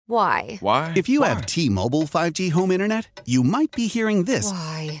Why? Why? If you have T-Mobile 5G home internet, you might be hearing this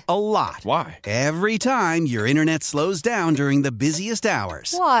Why? a lot. Why? Every time your internet slows down during the busiest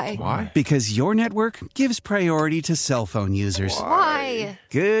hours. Why? Why? Because your network gives priority to cell phone users. Why?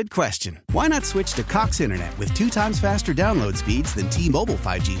 Good question. Why not switch to Cox Internet with 2 times faster download speeds than T-Mobile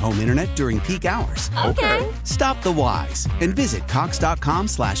 5G home internet during peak hours? Okay. Stop the whys and visit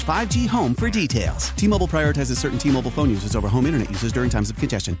cox.com/5G home for details. T-Mobile prioritizes certain T-Mobile phone users over home internet users during times of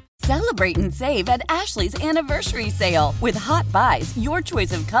congestion. Celebrate and save at Ashley's Anniversary Sale. With Hot Buys, your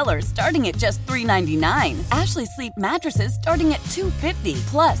choice of colors starting at just $3.99. Ashley Sleep mattresses starting at $2.50.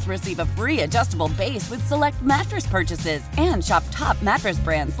 Plus, receive a free adjustable base with select mattress purchases. And shop top mattress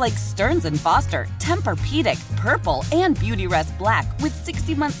brands like Stearns & Foster, Tempur-Pedic, Purple, and Beautyrest Black with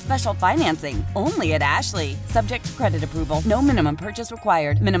 60-month special financing. Only at Ashley. Subject to credit approval. No minimum purchase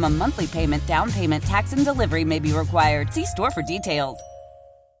required. Minimum monthly payment, down payment, tax, and delivery may be required. See store for details.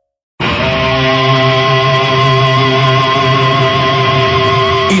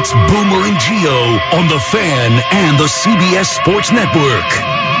 It's Boomer and Gio on The Fan and the CBS Sports Network.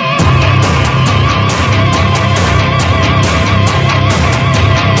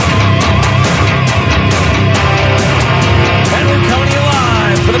 And we're coming to you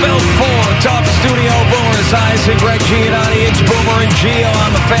live for the Bell Ford Top Studio. Boomer Esiason, Greg Giannotti. It's Boomer and Gio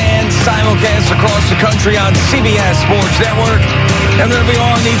on The Fan. Simulcast across the country on CBS Sports Network. And they'll be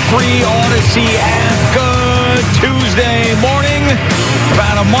on the free Odyssey app. Good Tuesday morning.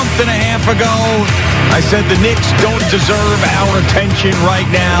 About a month and a half ago, I said the Knicks don't deserve our attention right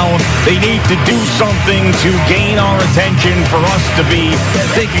now. They need to do something to gain our attention for us to be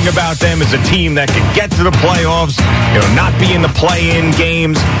thinking about them as a team that can get to the playoffs, not be in the play-in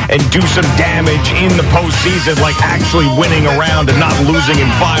games and do some damage in the postseason, like actually winning a round and not losing in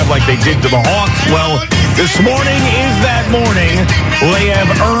 5 like they did to the Hawks. Well, this morning is that morning. They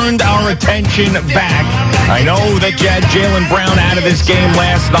have earned our attention back. I know that you had Jaylen Brown out of this game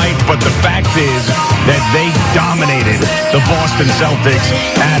last night, but the fact is that they dominated the Boston Celtics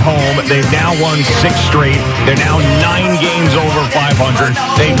at home. They've now won 6 straight. They're now 9 games over 500.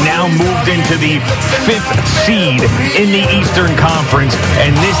 They've now moved into the 5th seed in the Eastern Conference,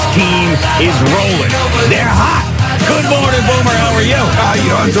 and this team is rolling. They're hot. Good morning, Boomer. How are you?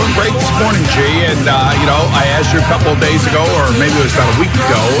 I'm doing great this morning, G. And, I asked you a couple of days ago, or maybe it was about a week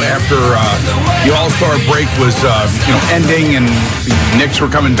ago, after the All-Star break was, ending and the Knicks were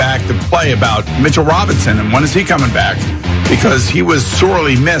coming back to play, about Mitchell Robinson. And when is he coming back? Because he was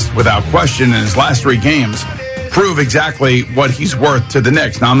sorely missed, without question, in his last 3 games. Prove exactly what he's worth to the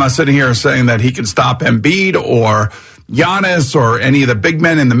Knicks. Now, I'm not sitting here saying that he can stop Embiid or Giannis or any of the big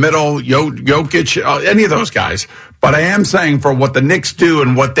men in the middle, Jokic, any of those guys. But I am saying for what the Knicks do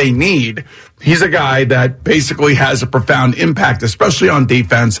and what they need, he's a guy that basically has a profound impact, especially on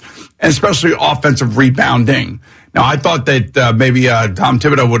defense and especially offensive rebounding. Now, I thought that maybe Tom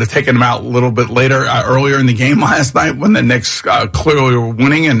Thibodeau would have taken him out a little bit later, earlier in the game last night when the Knicks clearly were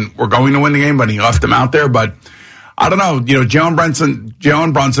winning and were going to win the game, but he left him out there. But I don't know. Jalen Brunson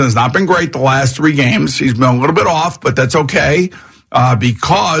has not been great the last 3 games. He's been a little bit off, but that's okay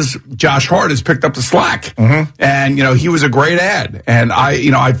because Josh Hart has picked up the slack. Mm-hmm. And, he was a great ad. And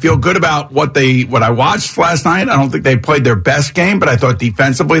I feel good about what I watched last night. I don't think they played their best game, but I thought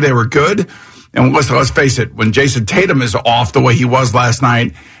defensively they were good. And let's face it, when Jason Tatum is off the way he was last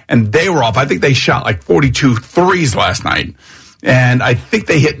night, and they were off, I think they shot like 42 threes last night. And I think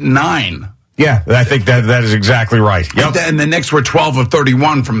they hit 9. Yeah, I think that is exactly right. Yep. And the Knicks were 12 of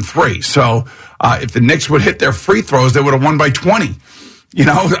 31 from 3. So if the Knicks would hit their free throws, they would have won by 20.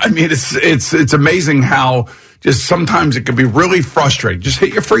 It's amazing how just sometimes it can be really frustrating. Just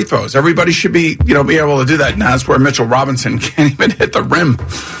hit your free throws. Everybody should be able to do that. Now that's where Mitchell Robinson can't even hit the rim,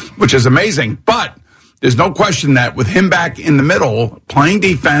 which is amazing. But there's no question that with him back in the middle, playing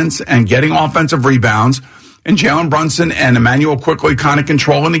defense and getting offensive rebounds, and Jalen Brunson and Emmanuel quickly kind of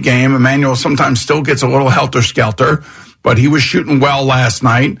controlling the game. Emmanuel sometimes still gets a little helter-skelter, but he was shooting well last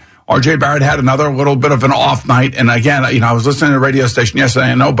night. R.J. Barrett had another little bit of an off night. And again, I was listening to the radio station yesterday.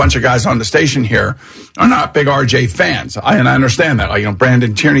 I know a bunch of guys on the station here are not big R.J. fans. And I understand that.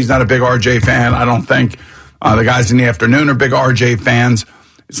 Brandon Tierney's not a big R.J. fan. I don't think the guys in the afternoon are big R.J. fans.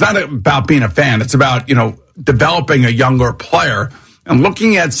 It's not about being a fan. It's about, developing a younger player. And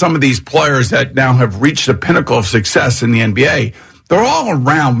looking at some of these players that now have reached the pinnacle of success in the NBA, they're all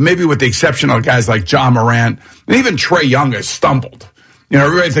around, maybe with the exception of guys like Ja Morant, and even Trae Young has stumbled.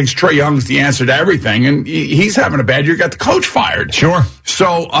 Everybody thinks Trae Young's the answer to everything, and he's having a bad year. Got the coach fired. Sure.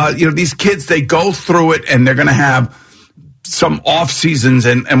 So, these kids, they go through it, and they're going to have some off seasons.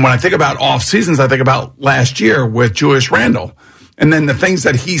 And when I think about off seasons, I think about last year with Julius Randle. And then the things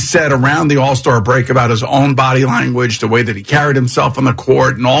that he said around the All-Star break about his own body language, the way that he carried himself on the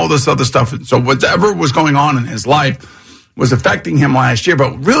court and all this other stuff. And so whatever was going on in his life was affecting him last year.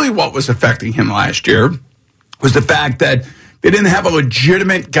 But really what was affecting him last year was the fact that they didn't have a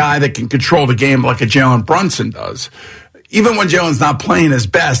legitimate guy that can control the game like a Jalen Brunson does. Even when Jalen's not playing his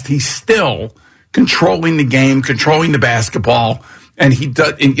best, he's still controlling the game, controlling the basketball. And he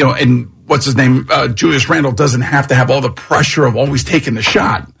does, and what's his name? Julius Randle doesn't have to have all the pressure of always taking the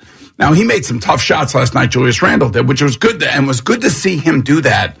shot. Now, he made some tough shots last night, Julius Randle did, which was good and was good to see him do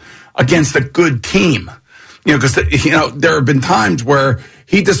that against a good team. Because, there have been times where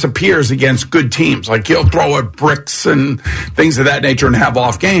he disappears against good teams. Like, he'll throw at bricks and things of that nature and have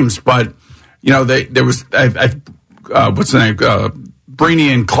off games. But, there was, what's the name?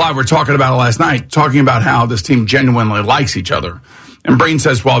 Brainy and Clyde were talking about it last night, talking about how this team genuinely likes each other. And Breen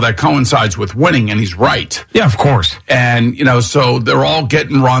says, well, that coincides with winning, and he's right. Yeah, of course. And, so they're all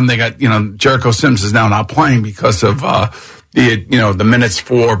getting run. They got, Jericho Sims is now not playing because of, the minutes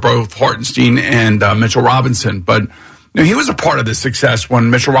for both Hartenstein and Mitchell Robinson. But he was a part of the success when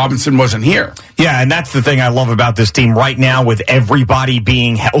Mitchell Robinson wasn't here. Yeah, and that's the thing I love about this team right now with everybody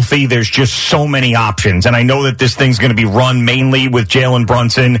being healthy. There's just so many options. And I know that this thing's going to be run mainly with Jalen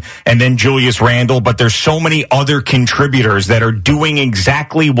Brunson and then Julius Randle, but there's so many other contributors that are doing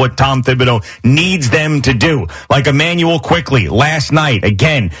exactly what Tom Thibodeau needs them to do. Like Emmanuel Quickley last night,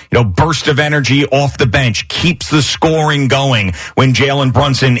 again, burst of energy off the bench, keeps the scoring going when Jalen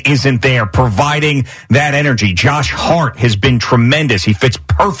Brunson isn't there, providing that energy. Josh Hart has been tremendous. He fits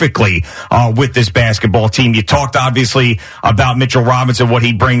perfectly with this basketball team. You talked obviously about Mitchell Robinson, what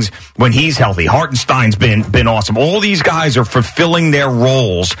he brings when he's healthy. Hartenstein's been awesome. All these guys are fulfilling their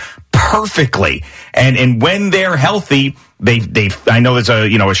roles perfectly, and when they're healthy, I know there's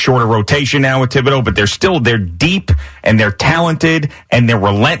a shorter rotation now with Thibodeau, but they're deep and they're talented and they're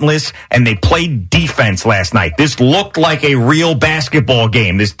relentless and they played defense last night. This looked like a real basketball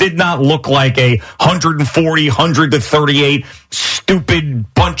game. This did not look like a 140-138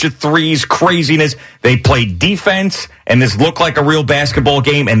 stupid bunch of threes craziness. They played defense and this looked like a real basketball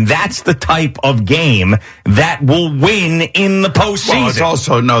game, and that's the type of game that will win in the postseason. Well, let's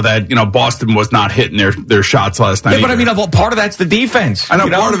also know that Boston was not hitting their shots last night. Yeah, but part of that's the defense. I know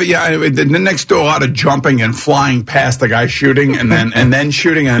part of it. Yeah, the Knicks do a lot of jumping and flying past the guy shooting, and then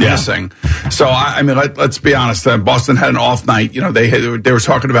shooting and missing. So let's be honest. Boston had an off night. They were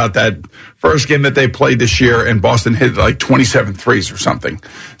talking about that first game that they played this year, and Boston hit like 27 threes or something.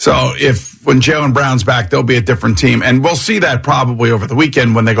 So when Jaylen Brown's back, they'll be a different team, and we'll see that probably over the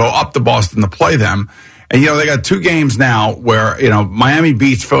weekend when they go up to Boston to play them. And they got two games now where Miami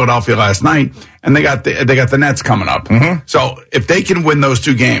beats Philadelphia last night, and they got the Nets coming up. Mm-hmm. So if they can win those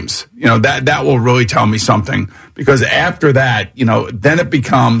two games, that will really tell me something, because after that, then it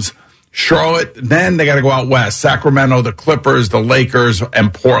becomes Charlotte. Then they got to go out west: Sacramento, the Clippers, the Lakers,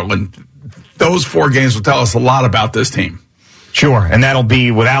 and Portland. Those four games will tell us a lot about this team. Sure, and that'll be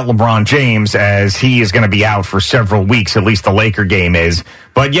without LeBron James, as he is going to be out for several weeks, at least the Laker game is.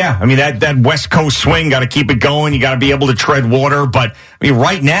 But yeah, that West Coast swing, got to keep it going. You got to be able to tread water. But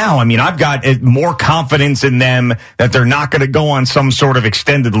right now, I've got more confidence in them that they're not going to go on some sort of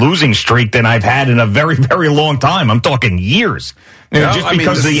extended losing streak than I've had in a very, very long time. I'm talking years. Just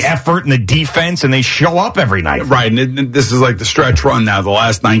because of the effort and the defense, and they show up every night. Right, and this is like the stretch run now, the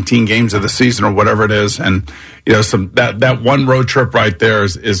last 19 games of the season or whatever it is. And, that one road trip right there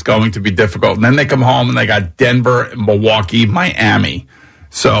is going to be difficult. And then they come home and they got Denver, Milwaukee, Miami.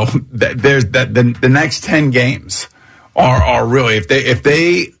 So there's the next 10 games are really, if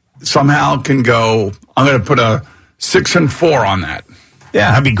they somehow can go, I'm going to put a 6-4 on that. Yeah,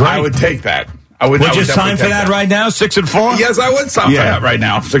 that'd be great. I would take that. Would you sign for that right now, 6-4? Yes, I would sign for that right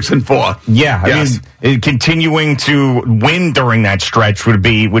now, 6-4. Yeah, I mean, continuing to win during that stretch would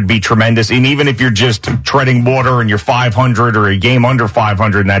be tremendous. And even if you're just treading water and you're 500 or a game under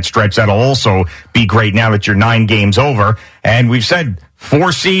 500 in that stretch, that'll also be great now that you're 9 games over. And we've said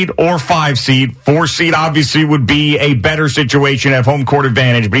 4 seed or 5 seed. 4 seed obviously would be a better situation, have home court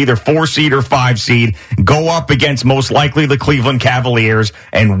advantage, but either 4 seed or 5 seed, go up against most likely the Cleveland Cavaliers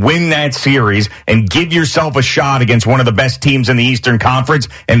and win that series and give yourself a shot against one of the best teams in the Eastern Conference.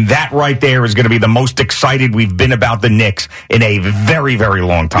 And that right there is going to be the most excited we've been about the Knicks in a very, very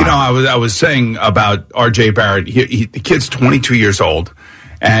long time. I was saying about RJ Barrett, the kid's 22 years old,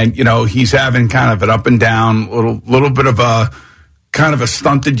 and he's having kind of an up and down, little bit of a kind of a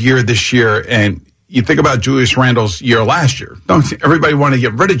stunted year this year. And you think about Julius Randle's year last year. Everybody wanted to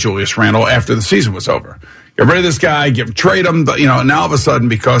get rid of Julius Randle after the season was over. Get rid of this guy, trade him. Now all of a sudden,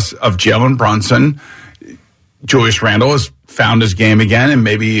 because of Jalen Brunson, Julius Randle has found his game again, and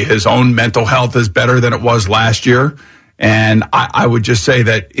maybe his own mental health is better than it was last year. And I would just say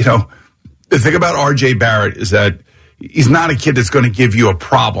that, the thing about R.J. Barrett is that he's not a kid that's going to give you a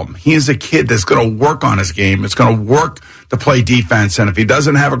problem. He is a kid that's going to work on his game. It's going to work to play defense. And if he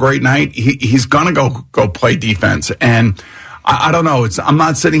doesn't have a great night, he's going to go play defense. And I don't know. I'm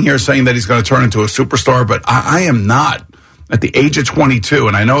not sitting here saying that he's going to turn into a superstar, but I am not. At the age of 22,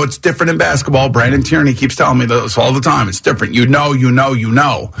 and I know it's different in basketball. Brandon Tierney keeps telling me this all the time. It's different. You know.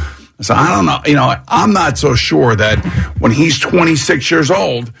 So I don't know. I'm not so sure that when he's 26 years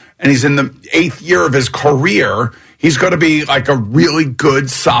old and he's in the 8th year of his career, he's going to be like a really good,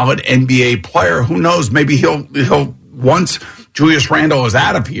 solid NBA player. Who knows? Maybe he'll once Julius Randle is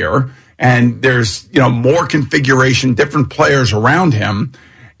out of here and there's, more configuration, different players around him.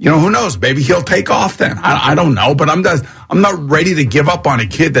 Who knows? Maybe he'll take off then. I don't know, but I'm not ready to give up on a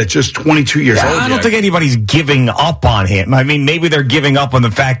kid that's just 22 years old. I don't think anybody's giving up on him. I mean, maybe they're giving up on the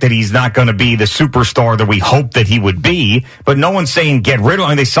fact that he's not going to be the superstar that we hoped that he would be, but no one's saying get rid of him. I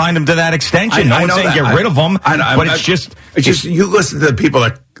mean, they signed him to that extension. No one's saying get rid of him, but it's just you listen to the people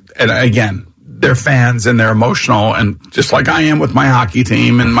that, and again, they're fans and they're emotional, and just like I am with my hockey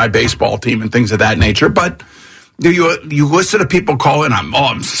team and my baseball team and things of that nature, but you listen to people calling,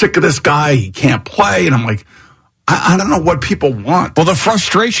 I'm sick of this guy, he can't play, and I'm like, I don't know what people want. Well, the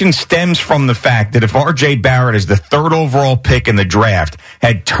frustration stems from the fact that if R.J. Barrett is the 3rd overall pick in the draft,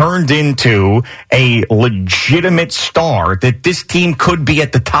 had turned into a legitimate star, that this team could be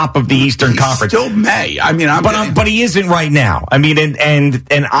at the top of the Eastern Conference. Still may. I mean, but he isn't right now. I mean,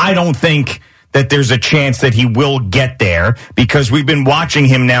 and I don't think that there's a chance that he will get there because we've been watching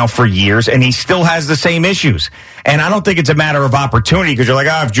him now for years and he still has the same issues. And I don't think it's a matter of opportunity because you're like,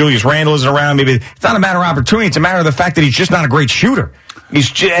 if Julius Randle isn't around, maybe it's not a matter of opportunity. It's a matter of the fact that he's just not a great shooter.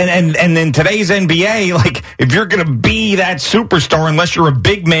 And in today's NBA, like, if you're going to be that superstar, unless you're a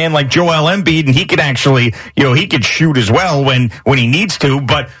big man like Joel Embiid, and he could actually, he could shoot as well when he needs to,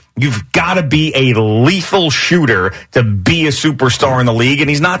 but you've got to be a lethal shooter to be a superstar in the league, and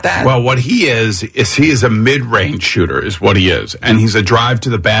he's not that. Well, what he is he is a mid-range shooter is what he is. And he's a drive to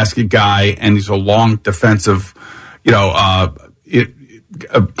the basket guy, and he's a long defensive, a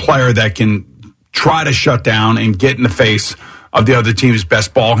player that can try to shut down and get in the face of the other team's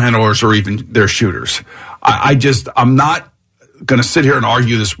best ball handlers or even their shooters. I'm not going to sit here and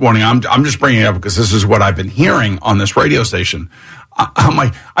argue this morning. I'm just bringing it up because this is what I've been hearing on this radio station. I'm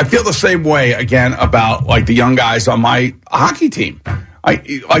like, I feel the same way again about like the young guys on my hockey team.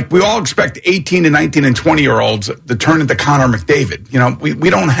 We all expect 18 and 19 and 20-year-olds to turn into Connor McDavid. We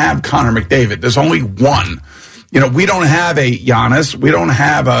don't have Connor McDavid. There's only one. We don't have a Giannis. We don't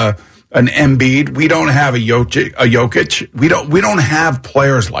have an Embiid. We don't have a Jokic. We don't have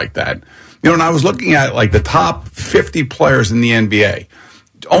players like that. And I was looking at like the top 50 players in the NBA.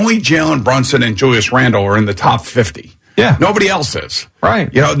 Only Jalen Brunson and Julius Randle are in the top 50. Yeah. Nobody else is.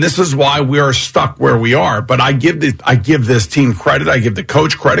 Right. And this is why we are stuck where we are. But I give this team credit. I give the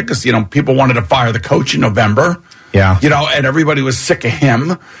coach credit because, people wanted to fire the coach in November. Yeah. And everybody was sick of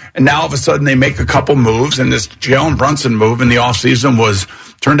him. And now all of a sudden they make a couple moves. And this Jalen Brunson move in the offseason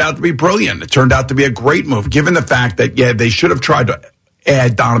turned out to be brilliant. It turned out to be a great move, given the fact that, they should have tried to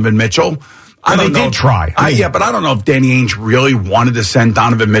add Donovan Mitchell. They did try. But I don't know if Danny Ainge really wanted to send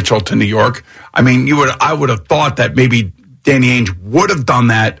Donovan Mitchell to New York. I mean, I would have thought that maybe Danny Ainge would have done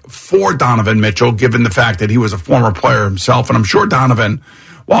that for Donovan Mitchell, given the fact that he was a former player himself. And I'm sure Donovan,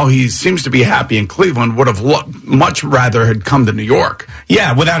 while he seems to be happy in Cleveland, would have much rather had come to New York.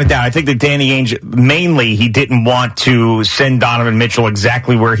 Yeah, without a doubt. I think that Danny Ainge, mainly, he didn't want to send Donovan Mitchell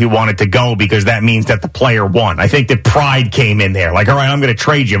exactly where he wanted to go because that means that the player won. I think that pride came in there. Like, all right, I'm going to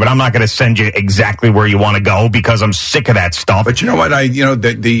trade you, but I'm not going to send you exactly where you want to go because I'm sick of that stuff. But you know what?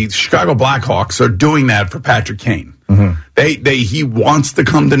 The Chicago Blackhawks are doing that for Patrick Kane. Mm-hmm. He wants to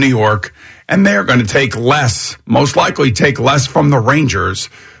come to New York, and they're going to most likely take less from the Rangers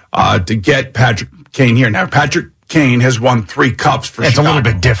to get Patrick Kane here. Now, Patrick Kane has won 3 cups for Chicago. It's a little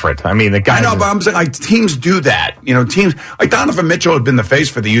bit different. I mean, the guy. I know, but I'm saying teams do that. Teams like Donovan Mitchell had been the face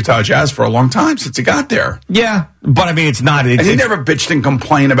for the Utah Jazz for a long time since he got there. Yeah, but I mean, it's not. And he never bitched and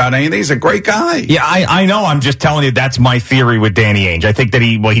complained about anything. He's a great guy. Yeah, I know. I'm just telling you that's my theory with Danny Ainge. I think that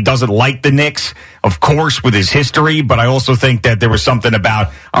he doesn't like the Knicks, of course, with his history, but I also think that there was something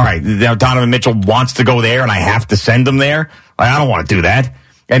about, all right, Donovan Mitchell wants to go there and I have to send him there. I don't want to do that.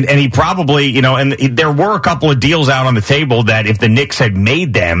 And he probably, and there were a couple of deals out on the table that if the Knicks had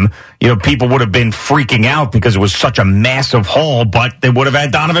made them, people would have been freaking out because it was such a massive haul, but they would have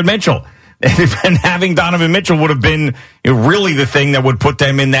had Donovan Mitchell. And having Donovan Mitchell would have been really the thing that would put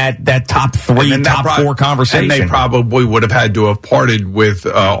them in that top three, top four conversation. And they probably would have had to have parted with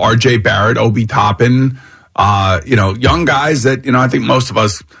R.J. Barrett, Obi Toppin, young guys that, I think most of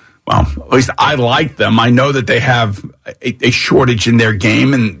us, well, at least I like them. I know that they have a shortage in their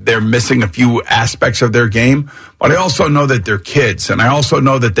game and they're missing a few aspects of their game. But I also know that they're kids, and I also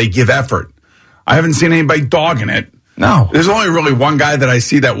know that they give effort. I haven't seen anybody dogging it. No. There's only really one guy that I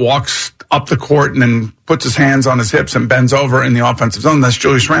see that walks up the court and then puts his hands on his hips and bends over in the offensive zone. That's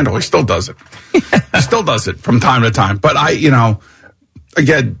Julius Randle. He still does it. He still does it from time to time. But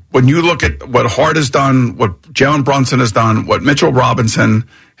again, when you look at what Hart has done, what Jalen Brunson has done, what Mitchell Robinson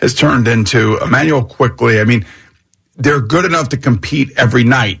has turned into, Emmanuel Quickley, I mean, they're good enough to compete every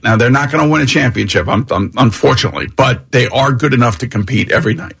night. Now, they're not going to win a championship, unfortunately, but they are good enough to compete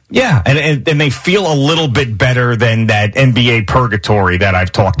every night. Yeah, and they feel a little bit better than that NBA purgatory that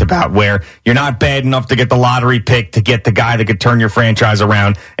I've talked about, where you're not bad enough to get the lottery pick, to get the guy that could turn your franchise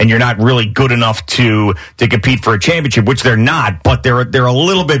around, and you're not really good enough to compete for a championship, which they're not, but they're a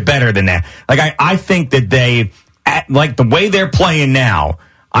little bit better than that. Like, I think that the way they're playing now,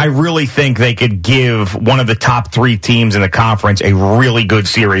 I really think they could give one of the top three teams in the conference a really good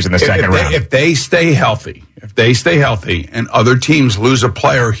series in the second round. If they stay healthy, and other teams lose a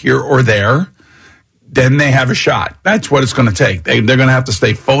player here or there, then they have a shot. That's what it's going to take. They're going to have to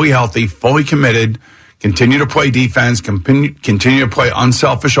stay fully healthy, fully committed, continue to play defense, continue to play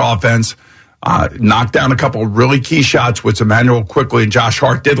unselfish offense, knock down a couple of really key shots, which Emmanuel Quickley and Josh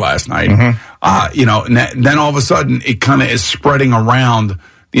Hart did last night. Mm-hmm. And then all of a sudden it kind of is spreading around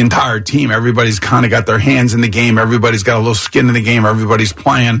the entire team. Everybody's kind of got their hands in the game. Everybody's got a little skin in the game. Everybody's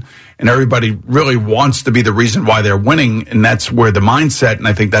playing, and everybody really wants to be the reason why they're winning. And that's where the mindset, and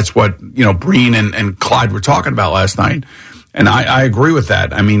I think that's what, Breen and Clyde were talking about last night. And I agree with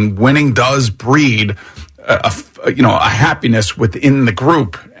that. I mean, winning does breed a happiness within the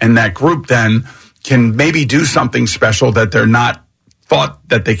group, and that group then can maybe do something special that they're not thought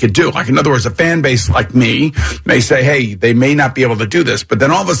that they could do. Like, in other words, a fan base like me may say, hey, they may not be able to do this, but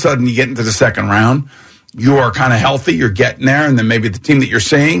then all of a sudden you get into the second round, you are kind of healthy, you're getting there, and then maybe the team that you're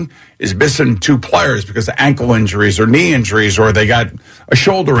seeing is missing two players because of ankle injuries or knee injuries, or they got a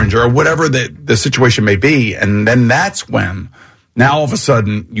shoulder injury, or whatever the situation may be. And then that's when, now all of a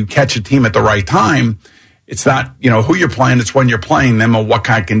sudden, you catch a team at the right time. It's not, who you're playing, it's when you're playing them, or what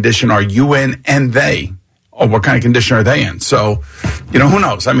kind of condition are you in, and they, or what kind of condition are they in. So, who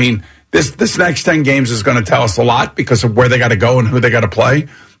knows? I mean, this next 10 games is going to tell us a lot because of where they got to go and who they got to play.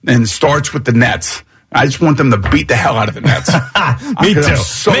 And it starts with the Nets. I just want them to beat the hell out of the Nets. Me too. I'm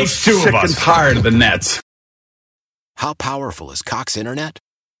so Makes two sick of us. and tired of the Nets. How powerful is Cox Internet?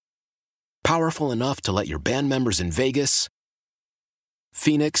 Powerful enough to let your band members in Vegas,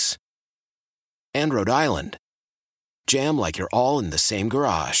 Phoenix, and Rhode Island jam like you're all in the same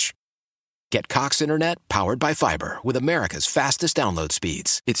garage. Get Cox Internet powered by fiber with America's fastest download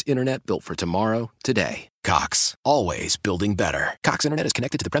speeds. It's internet built for tomorrow, today. Cox, always building better. Cox Internet is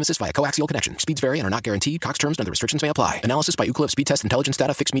connected to the premises via coaxial connection. Speeds vary and are not guaranteed. Cox terms and other restrictions may apply. Analysis by Ookla Speed Test Intelligence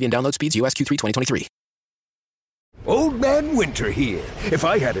Data. Fixed median download speeds. US Q3 2023. Old Man Winter here. If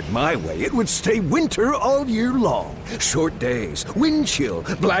I had it my way, it would stay winter all year long. Short days, wind chill,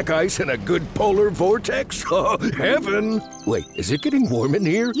 black ice, and a good polar vortex. Oh, heaven. Wait, is it getting warm in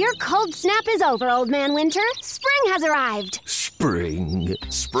here? Your cold snap is over, Old Man Winter. Spring has arrived. Spring.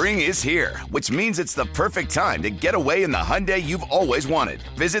 Spring is here, which means it's the perfect time to get away in the Hyundai you've always wanted.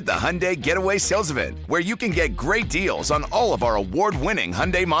 Visit the Hyundai Getaway Sales Event, where you can get great deals on all of our award-winning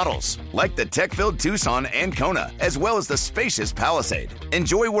Hyundai models, like the tech-filled Tucson and Kona, as well as the spacious Palisade.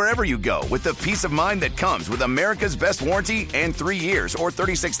 Enjoy wherever you go with the peace of mind that comes with America's best warranty and 3 years or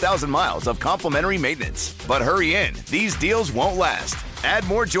 36,000 miles of complimentary maintenance. But hurry in, these deals won't last. Add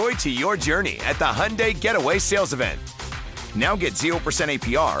more joy to your journey at the Hyundai Getaway Sales Event. Now get 0%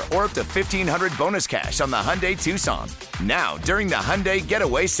 APR or up to $1,500 bonus cash on the Hyundai Tucson. Now, during the Hyundai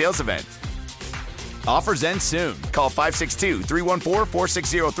Getaway Sales Event. Offers end soon. Call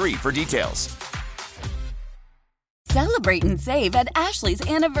 562-314-4603 for details. Celebrate and save at Ashley's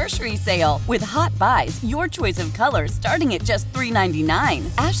Anniversary Sale. With Hot Buys, your choice of colors starting at just $3.99.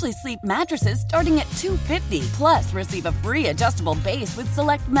 Ashley Sleep mattresses starting at $2.50. Plus, receive a free adjustable base with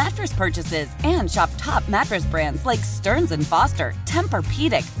select mattress purchases. And shop top mattress brands like Stearns & Foster,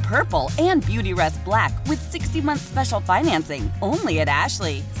 Tempur-Pedic, Purple, and Beautyrest Black with 60-month special financing. Only at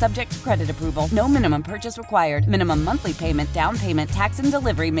Ashley. Subject to credit approval. No minimum purchase required. Minimum monthly payment, down payment, tax, and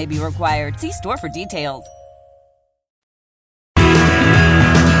delivery may be required. See store for details.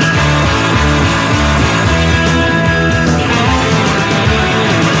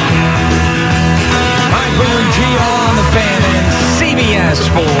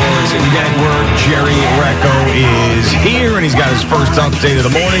 last update of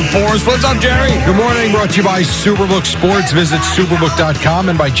the morning for us. What's up, Jerry? Good morning. Brought to you by Superbook Sports. Visit superbook.com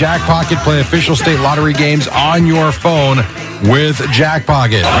and by Jackpocket. Play official state lottery games on your phone with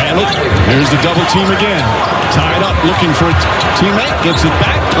Jackpocket. Here's the double team again. Tied up, looking for a teammate. Gets it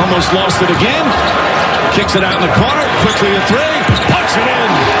back. Almost lost it again. Kicks it out in the corner. Quickly a three. Puts it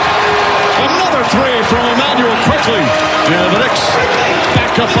in. Another three from Emmanuel Quickly. And the Knicks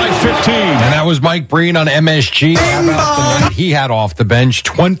back up by 15. And that was Mike Breen on MSG. How about the night he had off the bench?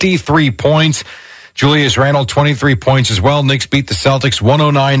 23 points. Julius Randle, 23 points as well. Knicks beat the Celtics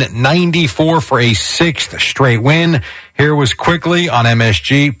 109-94 for a sixth straight win. Here was Quickly on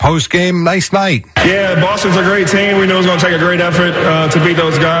MSG. Post-game, nice night. Yeah, Boston's a great team. We know it's going to take a great effort to beat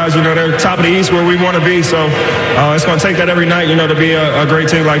those guys. You know, they're top of the East where we want to be. So it's going to take that every night, you know, to be a great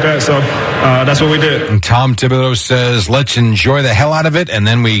team like that. So that's what we did. And Tom Thibodeau says, let's enjoy the hell out of it, and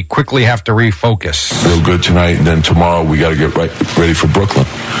then we quickly have to refocus. Real good tonight, and then tomorrow we got to get ready for Brooklyn.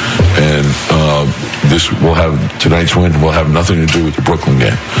 And this will have tonight's win will have nothing to do with the Brooklyn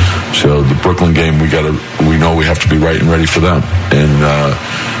game. So the Brooklyn game, we know we have to be right and ready for them. And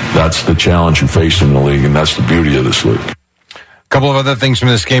that's the challenge you face in the league, and that's the beauty of this league. A couple of other things from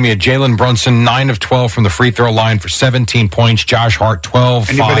this game. You had Jalen Brunson, 9 of 12 from the free throw line for 17 points. Josh Hart, 12,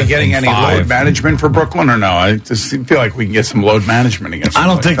 Anybody 5, getting and any 5. load management for Brooklyn or no? I just feel like we can get some load management against them. I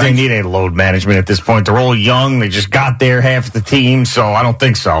don't think they need any load management at this point. They're all young. They just got there, half the team, so I don't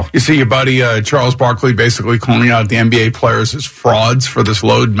think so. You see your buddy Charles Barkley basically calling out the NBA players as frauds for this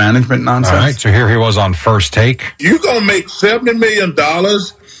load management nonsense. All right, so here he was on First Take. You're going to make $70 million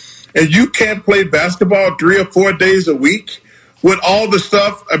and you can't play basketball 3 or 4 days a week with all the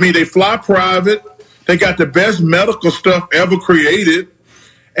stuff. I mean, they fly private. They got the best medical stuff ever created.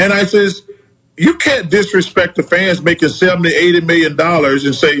 And I says, you can't disrespect the fans making $70, $80 million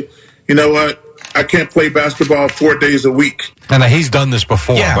and say, you know what, I can't play basketball 4 days a week. And he's done this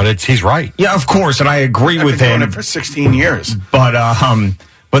before, but he's right. Yeah, of course, and I agree with him. I've been doing it for 16 years. But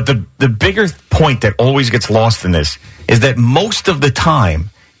the bigger point that always gets lost in this is that most of the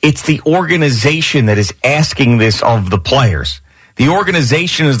time, it's the organization that is asking this of the players. The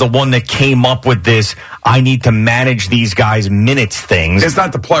organization is the one that came up with this, I need to manage these guys' minutes things. It's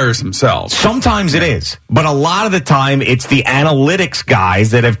not the players themselves. Sometimes it is. But a lot of the time, it's the analytics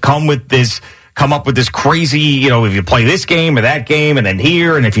guys that have come up with this crazy, you know, if you play this game or that game and then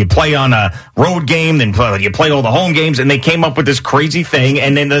here, and if you play on a road game, then you play all the home games, and they came up with this crazy thing,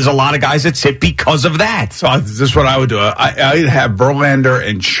 and then there's a lot of guys that sit because of that. So this is what I would do. I'd have Verlander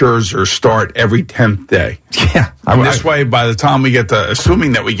and Scherzer start every 10th day. Yeah. And this way, by the time we get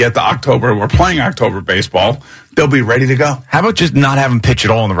assuming that we get to October, we're playing October baseball, they'll be ready to go. How about just not have them pitch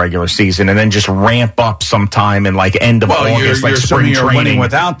at all in the regular season and then just ramp up sometime in like end of August, like spring training? Winning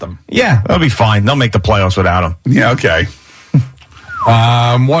without them. Yeah, that'll be fine. They'll make the playoffs without them. Yeah, okay.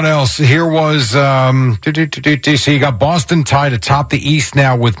 What else? Here was, so you got Boston tied atop the East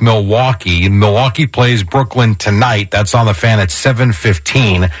now with Milwaukee. Milwaukee plays Brooklyn tonight. That's on the Fan at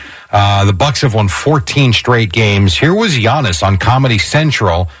 7:15. The Bucks have won 14 straight games. Here was Giannis on Comedy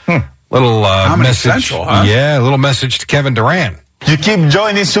Central. Little message. Central, huh? Yeah, a little message to Kevin Durant. You keep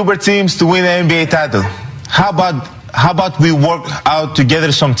joining super teams to win an NBA title. How about we work out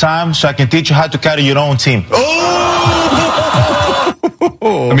together sometime so I can teach you how to carry your own team?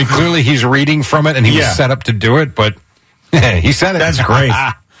 I mean, clearly he's reading from it, and he was set up to do it, but he said it. That's great.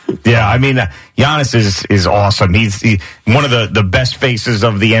 Yeah, I mean, Giannis is awesome. He's one of the best faces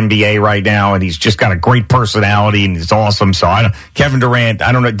of the NBA right now, and he's just got a great personality, and he's awesome. So, Kevin Durant,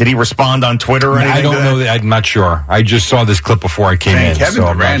 I don't know, did he respond on Twitter or anything? I don't know. I'm not sure. I just saw this clip before I came in. Kevin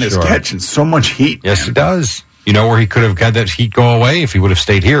Durant is catching so much heat. Yes, he does. You know where he could have had that heat go away if he would have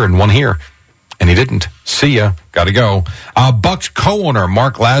stayed here and won here. And he didn't. See ya. Got to go. Bucks co-owner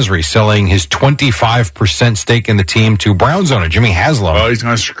Mark Lazary selling his 25% stake in the team to Browns owner Jimmy Haslam. Well, he's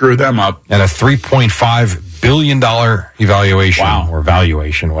going to screw them up. At a $3.5 billion evaluation or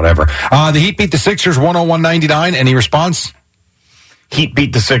valuation, whatever. The Heat beat the Sixers 101-99. Any response? Heat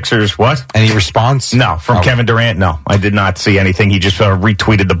beat the Sixers, what? Any response? No, from Kevin Durant, no. I did not see anything. He just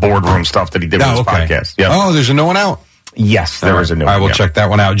retweeted the boardroom stuff that he did with his podcast. Yep. Oh, there's a new one out? Yes, there is a new one. I will check that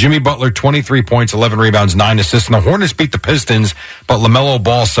one out. Jimmy Butler, 23 points, 11 rebounds, 9 assists. And the Hornets beat the Pistons, but LaMelo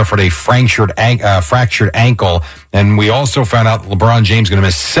Ball suffered a fractured ankle. And we also found out LeBron James is going to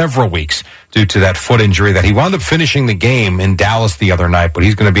miss several weeks due to that foot injury that he wound up finishing the game in Dallas the other night, but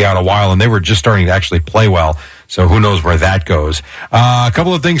he's going to be out a while, and they were just starting to actually play well. So who knows where that goes. A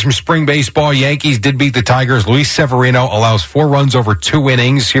couple of things from spring baseball. Yankees did beat the Tigers. Luis Severino allows 4 runs over 2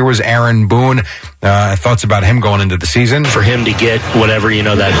 innings. Here was Aaron Boone. Thoughts about him going into the season? For him to get whatever,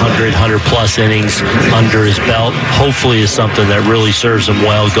 that 100-plus innings under his belt, hopefully is something that really serves him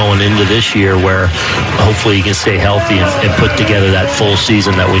well going into this year, where hopefully he can stay healthy and put together that full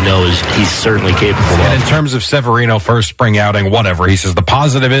season that we know he's certainly capable of. And in terms of Severino, first spring outing, whatever, he says the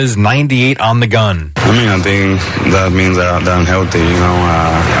positive is 98 on the gun. I think that means that I'm healthy,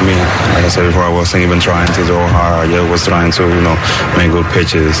 like I said before, I wasn't even trying to go hard. I just was trying to, make good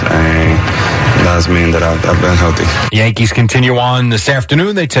pitches, and that's mean that I've been healthy. Yankees continue on this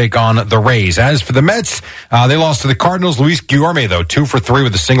afternoon. They take on the Rays. As for the Mets, they lost to the Cardinals. Luis Guillorme, though, 2 for 3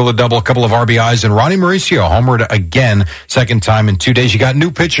 with a single, a double, a couple of RBIs, and Ronnie Mauricio homered again, second time in 2 days. You got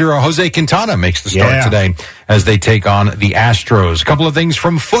new pitcher Jose Quintana makes the start today as they take on the Astros. A couple of things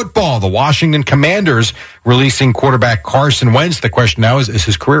from football. The Washington Commanders releasing quarterback Carson Wentz. The question now is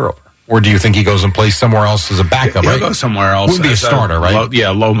his career over? Or do you think he goes and plays somewhere else as a backup? He'll go somewhere else. Wouldn't be a starter, right?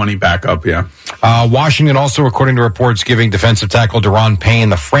 Low money backup, yeah. Washington also, according to reports, giving defensive tackle Deron Payne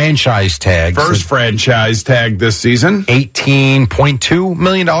the franchise tag. First franchise tag this season. $18.2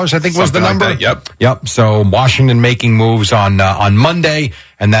 million, I think, was the number. Like that, Yep. So Washington making moves on Monday,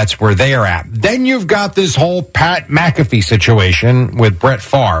 and that's where they are at. Then you've got this whole Pat McAfee situation with Brett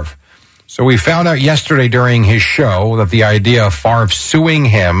Favre. So we found out yesterday during his show that the idea of Favre suing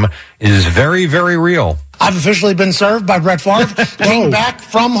him is very, very real. I've officially been served by Brett Favre. Came back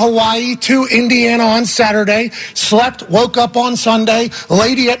from Hawaii to Indiana on Saturday, slept, woke up on Sunday,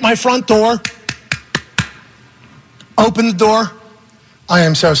 lady at my front door, opened the door. I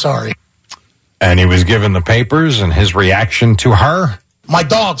am so sorry. And he was given the papers, and his reaction to her? My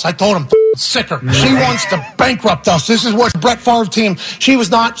dogs, I told him, sick her. She wants to bankrupt us. This is what Brett Favre team. She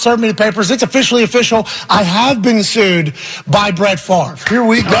was not serving me the papers. It's officially official. I have been sued by Brett Favre. Here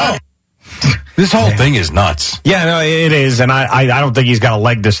we go. This whole thing is nuts. Yeah, no, it is. And I don't think he's got a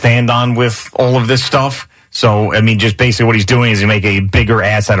leg to stand on with all of this stuff. So, just basically what he's doing is he make a bigger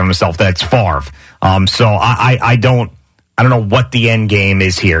ass out of himself. That's Favre. So I don't know what the end game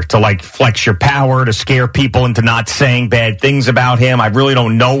is here, to flex your power, to scare people into not saying bad things about him. I really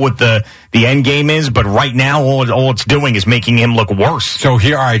don't know what the end game is, but right now all it's doing is making him look worse. So so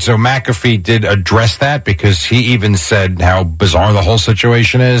McAfee did address that, because he even said how bizarre the whole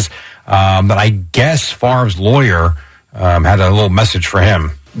situation is. But I guess Favre's lawyer had a little message for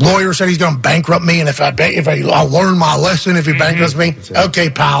him. Lawyer said he's going to bankrupt me, and I'll learn my lesson if he bankrupts me. Okay,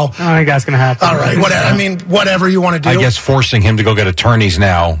 pal. I think that's going to happen. All right, whatever. Whatever you want to do. I guess forcing him to go get attorneys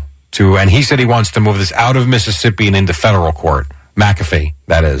now and he said he wants to move this out of Mississippi and into federal court. McAfee,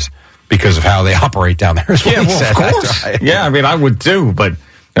 that is, because of how they operate down there. Is what he said. Of course. Yeah, I would too, but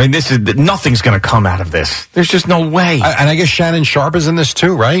nothing's going to come out of this. There's just no way. And I guess Shannon Sharp is in this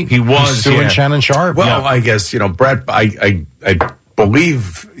too, right? He was suing Shannon Sharp. Well, I guess Brett. I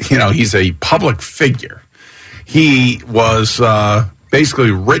believe he's a public figure. He was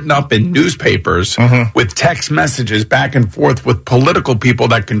basically written up in newspapers with text messages back and forth with political people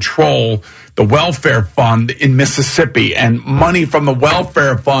that control the welfare fund in Mississippi, and money from the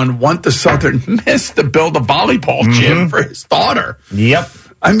welfare fund went to Southern Miss to build a volleyball gym for his daughter. Yep.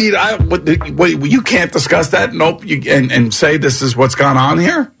 You can't discuss that. Nope. And say this is what's gone on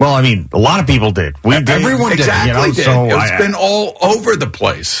here. Well, a lot of people did. Everyone exactly did. So it's been all over the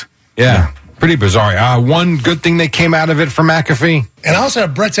place. Yeah. Pretty bizarre. One good thing that came out of it for McAfee. And I also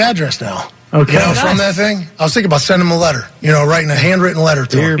have Brett's address now. Okay. From that thing. I was thinking about sending him a letter. Writing a handwritten letter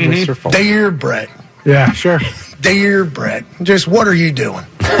to him. Mr. Falk. Dear Brett. Yeah, sure. Dear Brett, just what are you doing?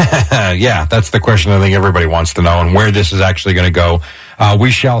 Yeah, that's the question I think everybody wants to know, and where this is actually going to go.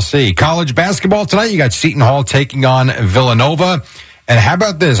 We shall see. College basketball tonight, you got Seton Hall taking on Villanova. And how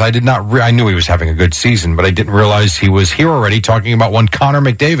about this? I knew he was having a good season, but I didn't realize he was here already talking about one Connor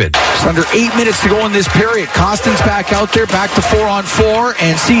McDavid. It's under 8 minutes to go in this period. Costin's back out there, back to 4-on-4,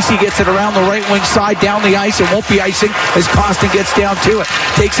 and Cece gets it around the right wing side, down the ice. It won't be icing as Costin gets down to it.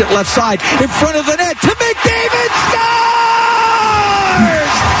 Takes it left side, in front of the net, to McDavid, scores!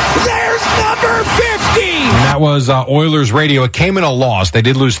 There's number 50! And that was Oilers radio. It came in a loss. They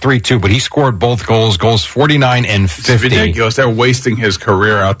did lose 3-2, but he scored both goals 49 and 50. It's ridiculous. They're wasting his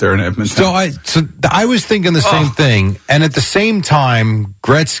career out there in Edmonton. So I was thinking the same thing. And at the same time,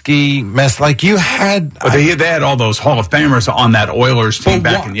 Gretzky, you had... But they had all those Hall of Famers on that Oilers team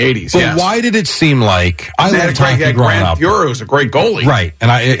back in the 80s. But why did it seem like... I loved hockey growing up. Grant Fuhrer was a great goalie. Right. And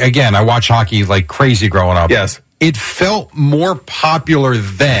I watched hockey like crazy growing up. Yes. It felt more popular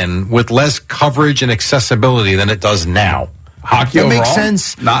then with less coverage and accessibility than it does now. Hockey that overall? Makes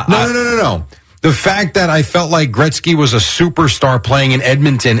sense? No. The fact that I felt like Gretzky was a superstar playing in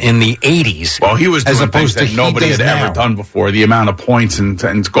Edmonton in the 80s. Well, he was doing as opposed things to that nobody had ever done before. The amount of points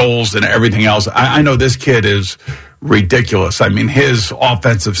and goals and everything else. I know this kid is ridiculous. I mean, his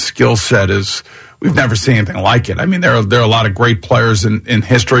offensive skill set is, we've never seen anything like it. I mean, there are a lot of great players in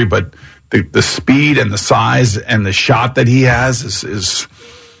history, but the speed and the size and the shot that he has is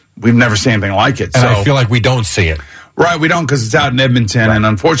we've never seen anything like it. And I feel like we don't see it. Right, we don't, because it's out in Edmonton, and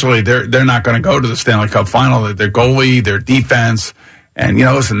unfortunately, they're not going to go to the Stanley Cup final. Their goalie, their defense, and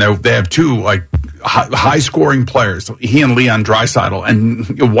listen, they have two like high scoring players. He and Leon Draisaitl,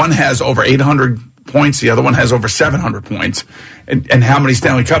 and one has over 800 points, the other one has over 700 points. And how many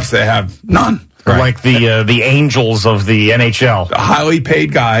Stanley Cups they have? None. Right. Like the Angels of the NHL. The highly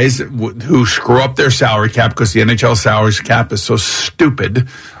paid guys who screw up their salary cap because the NHL salary cap is so stupid,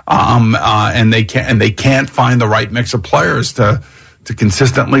 and they can't find the right mix of players to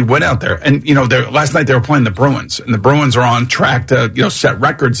consistently win out there. And last night they were playing the Bruins, and the Bruins are on track to set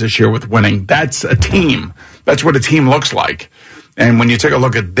records this year with winning. That's a team. That's what a team looks like. And when you take a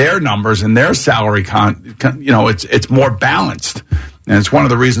look at their numbers and their salary it's more balanced. And it's one of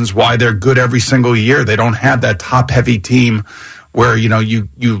the reasons why they're good every single year. They don't have that top-heavy team where, you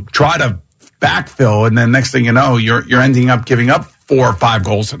try to backfill, and then next thing you know, you're ending up giving up 4 or 5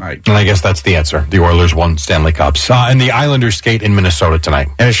 goals tonight. And I guess that's the answer. The Oilers won Stanley Cups. And the Islanders skate in Minnesota tonight.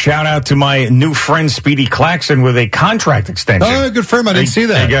 And a shout-out to my new friend, Speedy Claxton, with a contract extension. Oh, good for him. I didn't see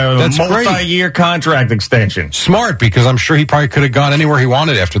that. They got That's a multi-year contract extension. Smart, because I'm sure he probably could have gone anywhere he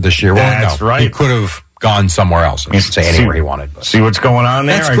wanted after this year. Well, That's right. He could have gone somewhere else. I should say anywhere he wanted. But. See what's going on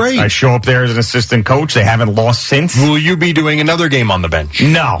there? That's great. I show up there as an assistant coach. They haven't lost since. Will you be doing another game on the bench?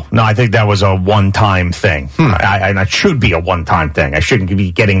 No, I think that was a one-time thing. And it should be a one-time thing. I shouldn't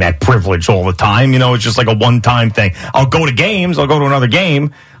be getting that privilege all the time. It's just like a one-time thing. I'll go to games. I'll go to another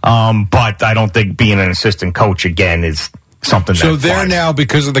game. But I don't think being an assistant coach again is something so they're flies. Now,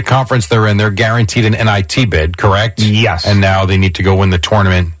 because of the conference they're in, they're guaranteed an NIT bid, correct? Yes. And now they need to go win the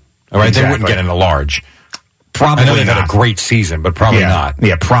tournament. All right, Exactly. They wouldn't get in a large. Probably I know they've not. had a great season, but probably not.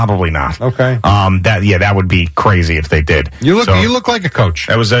 Yeah, probably not. Okay. That would be crazy if they did. You look like a coach.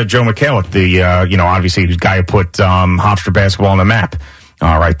 That was Joe McHale, the obviously the guy who put Hofstra basketball on the map,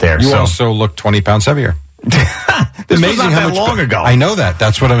 right there. You also look 20 pounds heavier. This was not that long ago. I know that.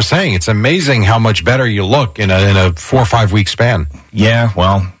 That's what I was saying. It's amazing how much better you look in a 4 or 5 week span. Yeah,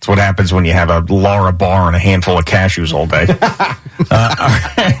 well, it's what happens when you have a Lara bar and a handful of cashews all day.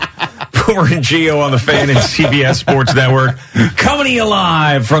 Boomer and Gio on the Fan and CBS Sports Network, coming to you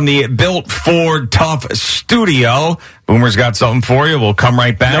live from the Built Ford Tough studio. Boomer's got something for you. We'll come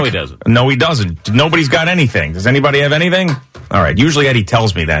right back. No, he doesn't. No, he doesn't. Nobody's got anything. Does anybody have anything? All right. Usually Eddie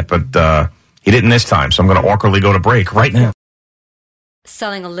tells me that, but he didn't this time, so I'm going to awkwardly go to break right now.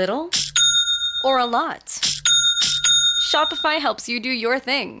 Selling a little or a lot? Shopify helps you do your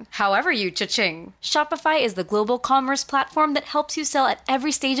thing, however you cha-ching. Shopify is the global commerce platform that helps you sell at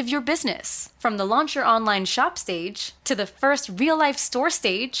every stage of your business. From the launch your online shop stage, to the first real-life store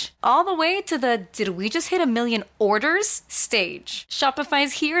stage, all the way to the did we just hit 1 million orders stage.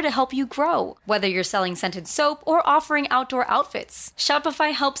 Shopify's here to help you grow. Whether you're selling scented soap or offering outdoor outfits,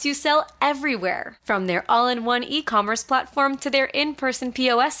 Shopify helps you sell everywhere. From their all-in-one e-commerce platform to their in-person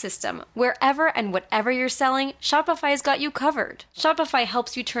POS system, wherever and whatever you're selling, Shopify's got you covered. Shopify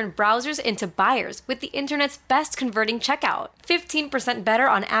helps you turn browsers into buyers with the internet's best converting checkout. 15% better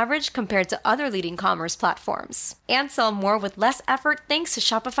on average compared to other leading commerce platforms. And sell more with less effort thanks to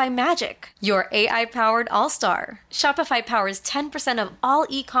Shopify Magic, your AI-powered all-star. Shopify powers 10% of all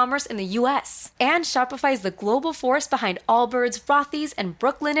e-commerce in the U.S. And Shopify is the global force behind Allbirds, Rothy's, and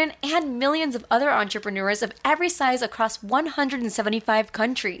Brooklinen, and millions of other entrepreneurs of every size across 175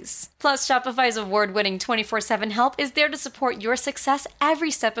 countries. Plus, Shopify's award-winning 24/7 help is there to support your success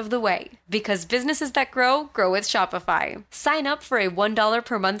every step of the way. Because businesses that grow with Shopify. Sign up for a $1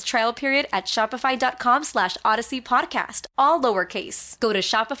 per month trial period at shopify.com/Odyssey Podcast, all lowercase. Go to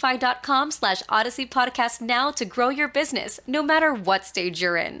shopify.com/Odyssey Podcast now to grow your business, no matter what stage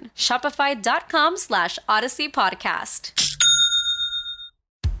you're in. Shopify.com/Odyssey Podcast.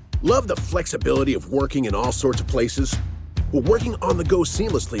 Love the flexibility of working in all sorts of places? Well, working on the go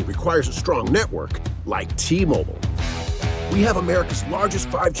seamlessly requires a strong network like T-Mobile. We have America's largest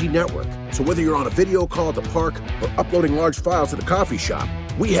 5G network, so whether you're on a video call at the park or uploading large files at the coffee shop,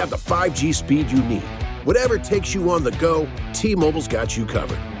 we have the 5G speed you need. Whatever takes you on the go, T-Mobile's got you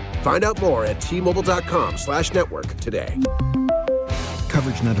covered. Find out more at T-Mobile.com/network today.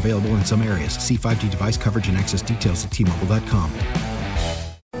 Coverage not available in some areas. See 5G device coverage and access details at T-Mobile.com.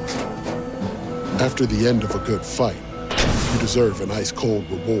 After the end of a good fight, you deserve an ice-cold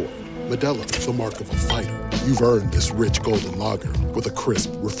reward. Modelo is the mark of a fighter. You've earned this rich golden lager with a crisp,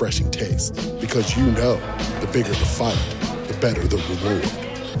 refreshing taste. Because you know, the bigger the fight, the better the reward.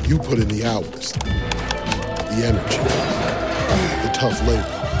 You put in the hours, the energy, the tough labor.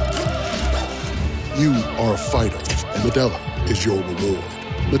 You are a fighter, and Modelo is your reward.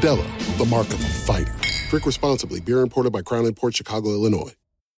 Modelo, the mark of a fighter. Drink responsibly. Beer imported by Crown Imports, Chicago, Illinois.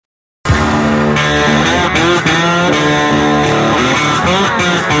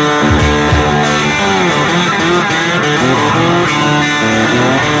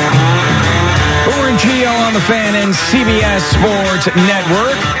 Boomer and Gio on the Fan and CBS Sports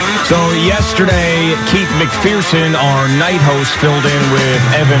Network. So yesterday, Keith McPherson, our night host, filled in with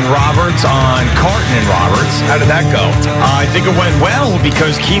Evan Roberts on Carton and Roberts. How did that go? I think it went well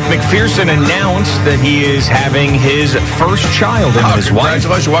because Keith McPherson announced that he is having his first child and his wife.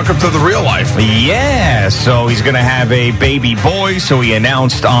 Congratulations. Welcome to the real life. Yeah, so he's going to have a baby boy. So he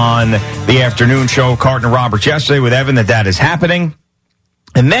announced on the afternoon show, Carton and Roberts, yesterday with Evan that is happening.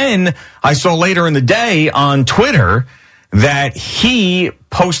 And then I saw later in the day on Twitter that he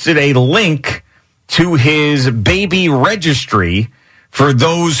posted a link to his baby registry for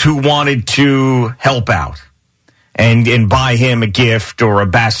those who wanted to help out and buy him a gift or a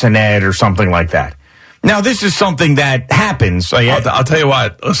bassinet or something like that. Now, this is something that happens. I'll tell you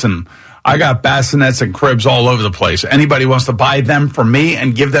what. Listen, I got bassinets and cribs all over the place. Anybody wants to buy them for me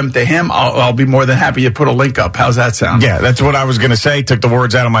and give them to him, I'll be more than happy to put a link up. How's that sound? Yeah, that's what I was going to say. Took the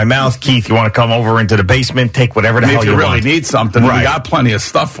words out of my mouth. Keith, you want to come over into the basement, take whatever the hell you want. If you really need something, we got plenty of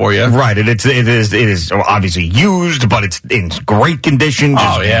stuff for you. Right. It is obviously used, but it's in great condition.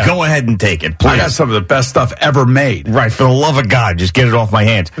 Just go ahead and take it, please. I got some of the best stuff ever made. Right. For the love of God, just get it off my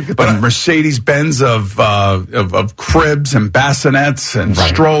hands. But Mercedes-Benz of cribs and bassinets and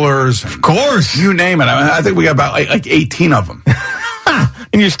strollers. Of course. You name it. I think we got about like 18 of them.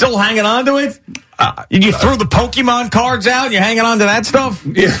 And you're still hanging on to it? You threw the Pokemon cards out and you're hanging on to that stuff?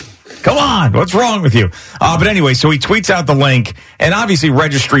 Yeah. Come on. What's wrong with you? But anyway, so he tweets out the link. And obviously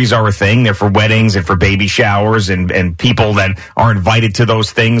registries are a thing. They're for weddings and for baby showers. And people that are invited to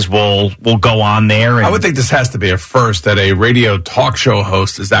those things will go on there. And I would think this has to be a first that a radio talk show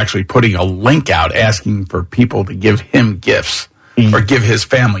host is actually putting a link out asking for people to give him gifts or give his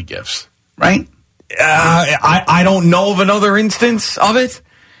family gifts. Right? I don't know of another instance of it.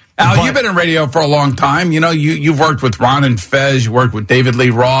 Al, you've been in radio for a long time. You know, you've worked with Ron and Fez. You worked with David Lee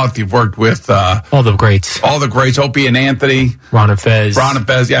Roth. You've worked with all the greats. All the greats. Opie and Anthony. Ron and Fez. Ron and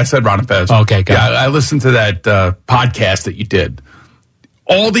Fez. Yeah, I said Ron and Fez. Okay, good. Yeah, I listened to that podcast that you did.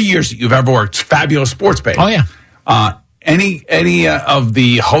 All the years that you've ever worked, Fabulous Sports Page. Oh, yeah. Any of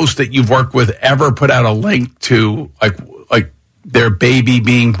the hosts that you've worked with ever put out a link to like their baby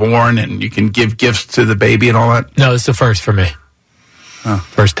being born and you can give gifts to the baby and all that? No, it's the first for me.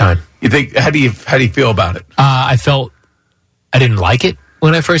 First time. You think? How do you feel about it? I felt I didn't like it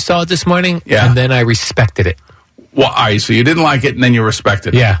when I first saw it this morning. Yeah. And then I respected it. Well, all right, so you didn't like it and then you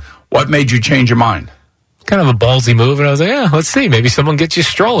respected it. Yeah. What made you change your mind? Kind of a ballsy move, and I was like, yeah, let's see. Maybe someone gets you a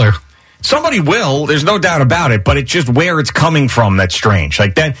stroller. Somebody will. There's no doubt about it, but it's just where it's coming from that's strange.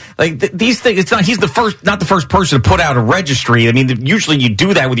 Like that, these things. It's not. He's not the first person to put out a registry. I mean, usually you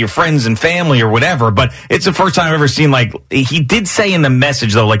do that with your friends and family or whatever. But it's the first time I've ever seen. Like he did say in the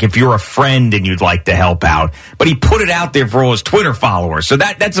message though, like if you're a friend and you'd like to help out, but he put it out there for all his Twitter followers. So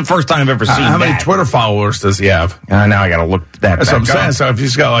that's the first time I've ever seen. How many Twitter followers does he have? Now I got to look that. That's what I'm saying. So if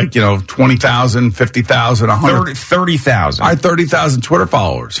he's got 20,000, 50,000, 100, 30,000. I had 30,000 Twitter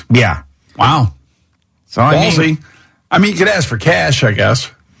followers. Yeah. Wow. So ballsy. I mean, you could ask for cash, I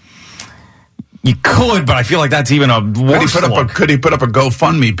guess. You could, but I feel like that's even a worse look. Could he put up a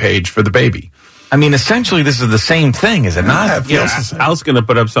GoFundMe page for the baby? I mean, essentially, this is the same thing, is it not? Al's going to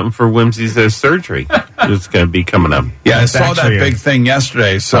put up something for Whimsy's surgery. It's going to be coming up. Yeah, I saw that big thing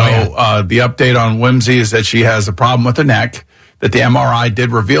yesterday. So the update on Whimsy is that she has a problem with her neck, that the MRI did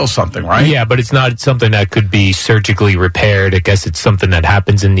reveal something, right? Yeah, but it's not something that could be surgically repaired. I guess it's something that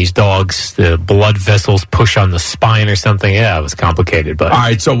happens in these dogs. The blood vessels push on the spine or something. Yeah, it was complicated. But all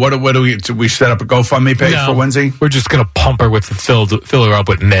right, so what do we set up a GoFundMe page for Whimsy? We're just going to pump her fill her up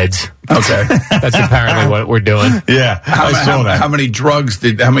with meds. Okay. That's apparently what we're doing. Yeah, I saw that. How many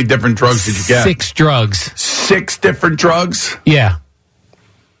different drugs did you get? 6 drugs. 6 different drugs? Yeah.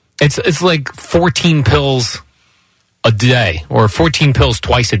 It's like 14 pills a day, or 14 pills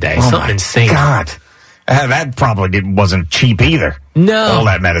twice a day. Oh, something insane. God. That probably wasn't cheap either. No. All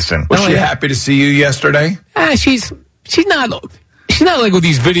that medicine. Was she happy to see you yesterday? She's not like with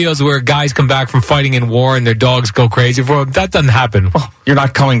these videos where guys come back from fighting in war and their dogs go crazy for them. That doesn't happen. Well, you're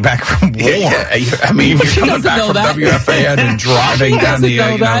not coming back from war. Yeah. I mean, you're coming back from WFAN and driving down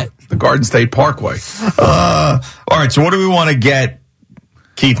the the Garden State Parkway. All right, so what do we want to get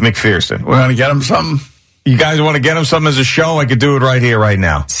Keith McPherson? We're going to get him something. You guys want to get him something as a show? I could do it right here, right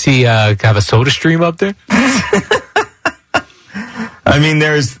now. See, have a soda stream up there? I mean,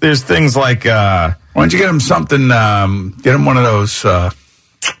 there's things like... why don't you get him something, get him one of those...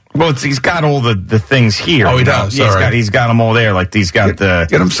 well, he's got all the things here. Oh, he does? Yeah, he's got them all there. Like, he's got the...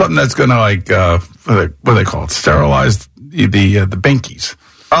 Get him something that's going to, like, what do they call it? Sterilize the binkies.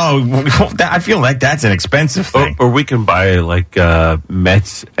 Oh, I feel like that's an expensive thing. Or we can buy, like,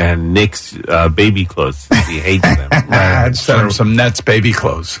 Mets and Knicks baby clothes. He hates them. Send him some Nets baby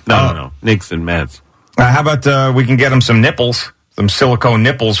clothes. No. Knicks and Mets. How about we can get him some nipples? Some silicone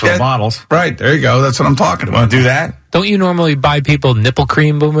nipples for the bottles. Right, there you go. That's what I'm talking about. Want to do that? Don't you normally buy people nipple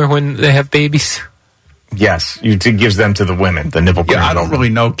cream, Boomer, when they have babies? Yes, it gives them to the women, the nipple cream. Yeah, I don't really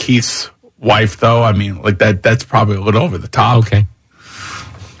know Keith's wife, though. I mean, like, that's probably a little over the top. Okay.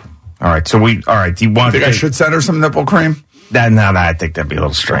 All right, do you want... Think I should send her some nipple cream? No, I think that'd be a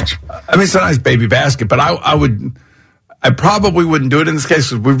little strange. I mean, it's a nice baby basket, but I probably wouldn't do it in this case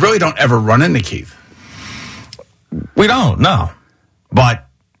because we really don't ever run into Keith. We don't, no. But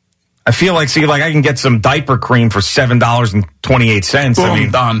I feel like, I can get some diaper cream for $7.28. Boom, I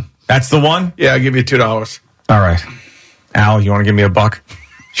mean, done. That's the one? Yeah, I'll give you $2. All right. Al, you want to give me $1?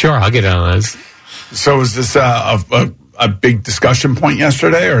 Sure, I'll get on this. So was this a big discussion point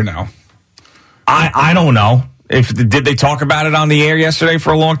yesterday or no? I don't know. Did they talk about it on the air yesterday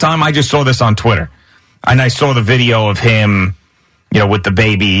for a long time? I just saw this on Twitter. And I saw the video of him, with the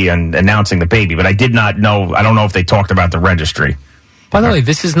baby and announcing the baby, but I did not know. I don't know if they talked about the registry. By the way,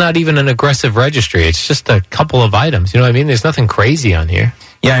 this is not even an aggressive registry. It's just a couple of items. You know what I mean? There's nothing crazy on here.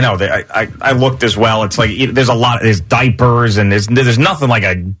 Yeah, I know. I looked as well. It's like there's diapers and there's nothing like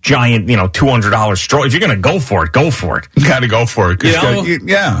a giant, $200 straw. If you're going to go for it, go for it. You got to go for it.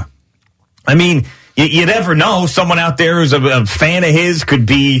 Yeah. I mean, you never know. Someone out there who's a fan of his could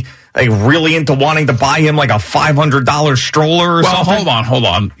be like really into wanting to buy him like a $500 stroller or something. Well, hold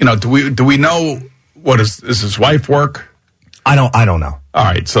on. Do we know does his wife work? I don't know. All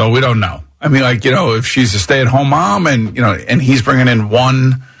right, so we don't know. I mean, if she's a stay-at-home mom and and he's bringing in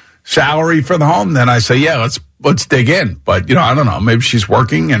one salary for the home, then I say, yeah, let's dig in. But I don't know. Maybe she's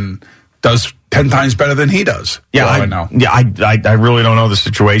working and does 10 times better than he does. Yeah, I know. Yeah, I really don't know the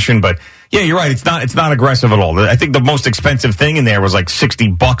situation, but yeah, you're right. It's not aggressive at all. I think the most expensive thing in there was like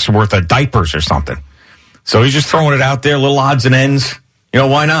 $60 worth of diapers or something. So he's just throwing it out there, little odds and ends.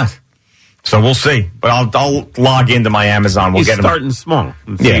 Why not? So we'll see. But I'll log into my Amazon. He's starting small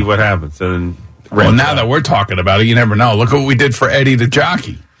and see what happens. And well, now that we're talking about it, you never know. Look what we did for Eddie the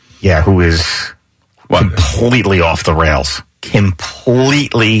jockey. Yeah, who is completely off the rails.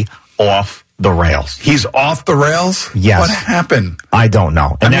 Completely off the rails. He's off the rails? Yes. What happened? I don't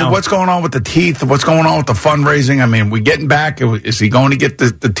know. And I mean, what's going on with the teeth? What's going on with the fundraising? I mean, we getting back? Is he going to get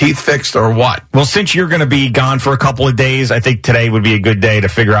the teeth fixed or what? Well, since you're going to be gone for a couple of days, I think today would be a good day to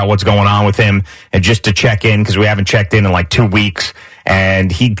figure out what's going on with him and just to check in because we haven't checked in like 2 weeks.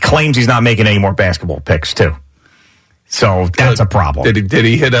 And he claims he's not making any more basketball picks, too. So that's a problem. Did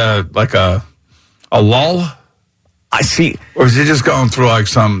he hit a lull? I see. Or is he just going through like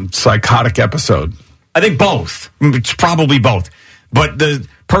some psychotic episode? I think both. It's probably both. But the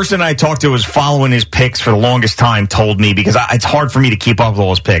person I talked to who was following his picks for the longest time told me, because it's hard for me to keep up with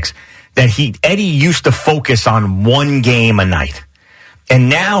all his picks, that Eddie used to focus on one game a night. And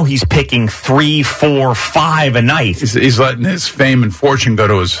now he's picking 3, 4, 5 a night. He's letting his fame and fortune go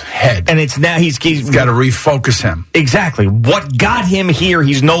to his head. And it's now he's got to refocus him. Exactly. What got him here,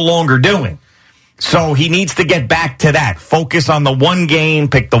 he's no longer doing. So he needs to get back to that. Focus on the one game,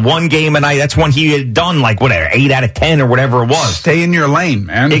 pick the one game a night. That's when he had done 8 out of 10 or whatever it was. Stay in your lane,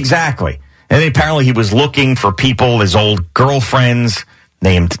 man. Exactly. And then apparently he was looking for people, his old girlfriends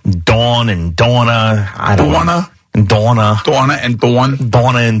named Dawn and Donna. Donna and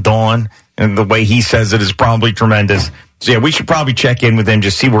Dawn. And the way he says it is probably tremendous. So yeah, we should probably check in with him,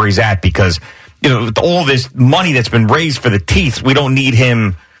 just see where he's at because, with all this money that's been raised for the teeth, we don't need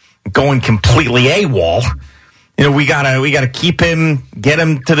him going completely AWOL. We gotta keep him, get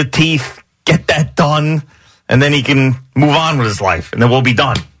him to the teeth, get that done, and then he can move on with his life, and then we'll be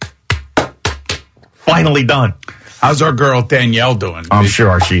done. Finally done. How's our girl Danielle doing? I'm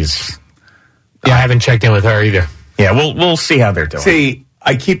sure she's... Yeah, I haven't checked in with her either. Yeah, we'll see how they're doing. See,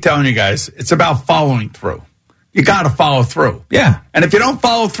 I keep telling you guys, it's about following through. You got to follow through. Yeah. And if you don't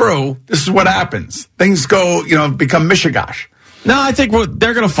follow through, this is what happens. Things go, become mishigash. No, I think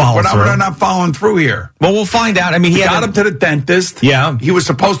they're going to follow through. We're not following through here. Well, we'll find out. I mean, he got him to the dentist. Yeah. He was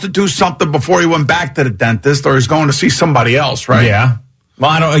supposed to do something before he went back to the dentist, or he's going to see somebody else, right? Yeah.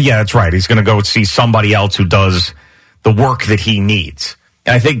 Well, yeah, that's right. He's going to go see somebody else who does the work that he needs.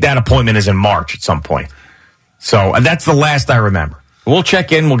 And I think that appointment is in March at some point. So that's the last I remember. We'll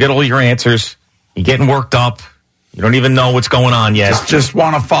check in. We'll get all your answers. You're getting worked up. You don't even know what's going on yet. Just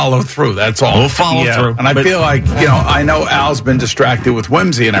want to follow through. That's all. We'll follow through. And I feel like, I know Al's been distracted with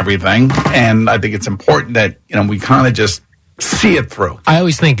whimsy and everything. And I think it's important that, we kind of just see it through. I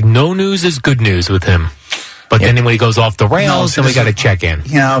always think no news is good news with him. But then when he goes off the rails, then we got to check in.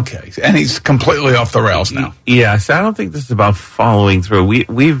 Yeah, okay. And he's completely off the rails now. Yes, I don't think this is about following through.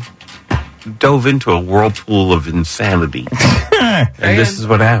 We've dove into a whirlpool of insanity. And this is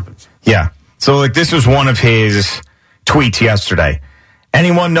what happens. Yeah. So, this was one of his tweets yesterday.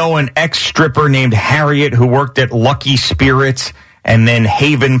 Anyone know an ex-stripper named Harriet who worked at Lucky Spirits and then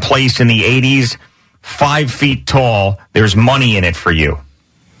Haven Place in the 80s? 5 feet tall. There's money in it for you.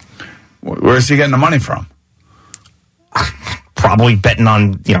 Where's he getting the money from? Probably betting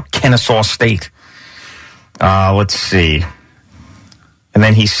on, Kennesaw State. Let's see. And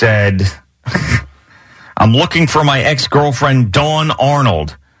then he said, I'm looking for my ex-girlfriend, Dawn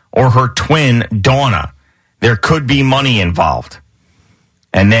Arnold, or her twin, Donna. There could be money involved.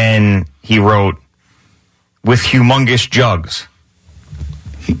 And then he wrote, with humongous jugs.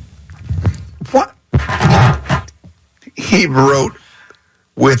 What? He wrote,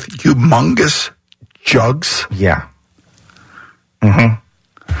 with humongous jugs? Yeah.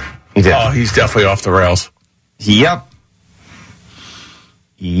 Mm-hmm. He did. Oh, he's definitely off the rails. Yep.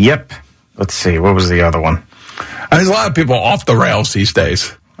 Let's see. What was the other one? There's a lot of people off the rails these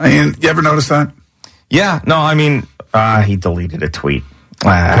days. You ever notice that? Yeah. No, he deleted a tweet.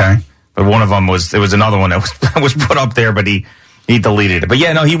 Okay. But one of them there was another one that was put up there, but he deleted it. But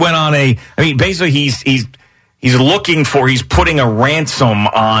yeah, no, he went on basically he's putting a ransom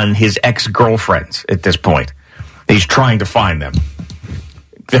on his ex-girlfriends at this point. He's trying to find them.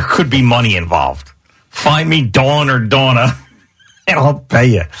 There could be money involved. Find me Dawn or Donna, and I'll pay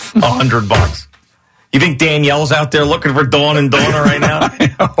you $100. You think Danielle's out there looking for Dawn and Donna right now?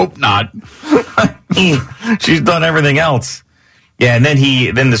 I hope not. She's done everything else. Yeah, and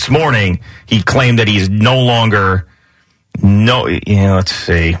then this morning he claimed that he's no longer. Let's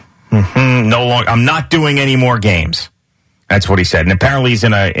see. No longer. I'm not doing any more games. That's what he said. And apparently he's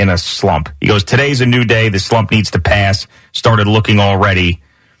in a slump. He goes, today's a new day. The slump needs to pass. Started looking already.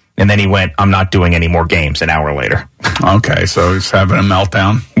 And then he went, I'm not doing any more games an hour later. Okay, so he's having a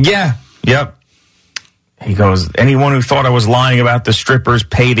meltdown. Yeah. Yep. He goes, anyone who thought I was lying about the strippers,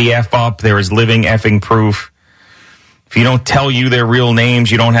 pay the F up. There is living effing proof. If you don't tell you their real names,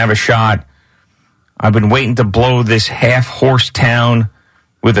 you don't have a shot. I've been waiting to blow this half-horse town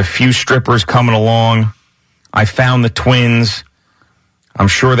with a few strippers coming along. I found the twins. I'm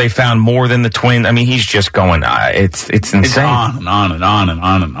sure they found more than the twins. He's just going, it's insane. It's on and on and on and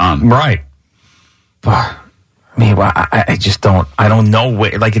on and on. Right. I just don't know.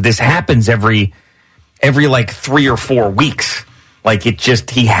 This happens every 3 or 4 weeks.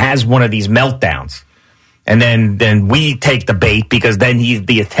 He has one of these meltdowns. And then we take the bait because then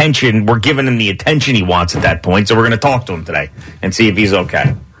we're giving him the attention he wants at that point. So we're going to talk to him today and see if he's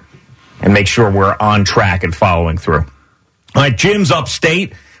okay. And make sure we're on track and following through. All right, Jim's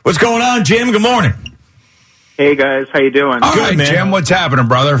upstate. What's going on, Jim? Good morning. Hey, guys. How you doing? All right, Jim. What's happening,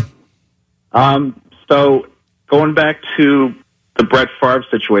 brother? So going back to the Brett Favre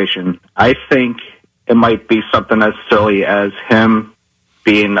situation, I think it might be something as silly as him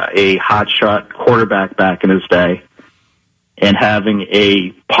being a hotshot quarterback back in his day and having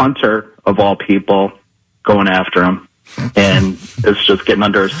a punter, of all people, going after him. And it's just getting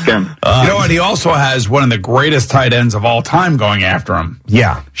under his skin. You know what? He also has one of the greatest tight ends of all time going after him.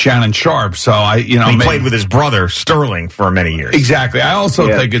 Yeah. Shannon Sharp. So, he played with his brother, Sterling, for many years. Exactly. I also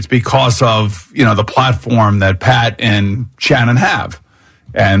think it's because of, the platform that Pat and Shannon have.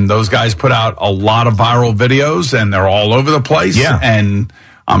 And those guys put out a lot of viral videos, and they're all over the place. Yeah. And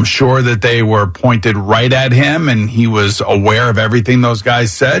I'm sure that they were pointed right at him, and he was aware of everything those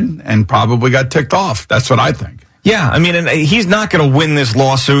guys said and probably got ticked off. That's what I think. Yeah, and he's not going to win this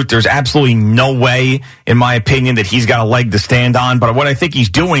lawsuit. There's absolutely no way, in my opinion, that he's got a leg to stand on. But what I think he's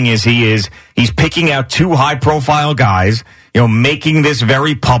doing is he's picking out two high-profile guys, making this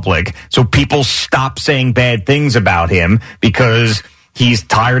very public so people stop saying bad things about him because he's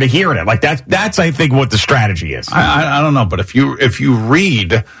tired of hearing it. That's I think what the strategy is. I don't know, but if you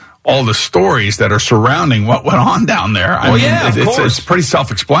read all the stories that are surrounding what went on down there, it's pretty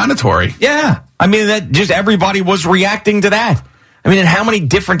self-explanatory. Yeah. That just everybody was reacting to that. And how many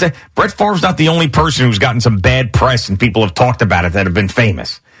different... Brett Favre's not the only person who's gotten some bad press and people have talked about it that have been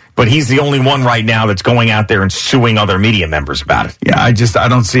famous. but he's the only one right now that's going out there and suing other media members about it. Yeah, I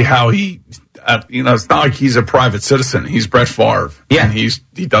don't see how he, it's not like he's a private citizen. He's Brett Favre. Yeah. And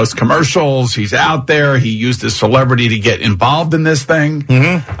he does commercials. He's out there. He used his celebrity to get involved in this thing.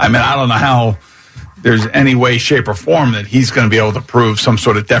 Mm-hmm. I mean, I don't know how there's any way, shape, or form that he's going to be able to prove some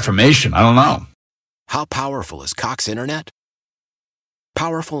sort of defamation. I don't know. How powerful is Cox Internet?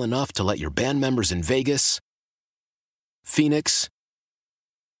 Powerful enough to let your band members in Vegas, Phoenix,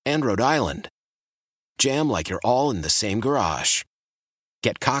 and Rhode Island jam like you're all in the same garage.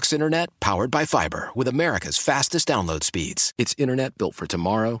 Get Cox Internet powered by fiber with America's fastest download speeds. It's internet built for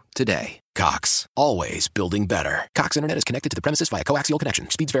tomorrow, today. Cox, always building better. Cox Internet is connected to the premises via coaxial connection.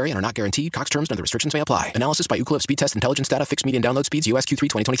 Speeds vary and are not guaranteed. Cox terms and other restrictions may apply. Analysis by Ookla of Speed Test Intelligence data. Fixed median download speeds. US Q3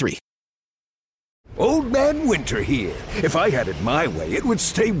 2023. Old Man Winter here. If I had it my way, it would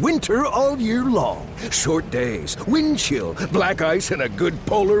stay winter all year long. Short days, wind chill, black ice, and a good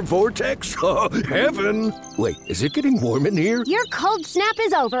polar vortex. Oh, heaven. Wait, is it getting warm in here? Your cold snap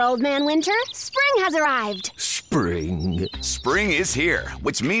is over, Old Man Winter. Spring has arrived. Spring. Spring is here,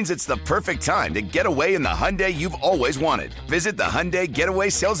 which means it's the perfect time to get away in the Hyundai you've always wanted. Visit the Hyundai Getaway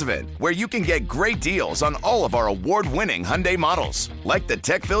Sales Event, where you can get great deals on all of our award-winning Hyundai models, like the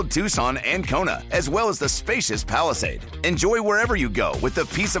tech-filled Tucson and Kona, as well as the spacious Palisade. Enjoy wherever you go with the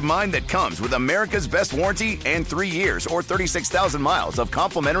peace of mind that comes with America's best warranty and 3 years or 36,000 miles of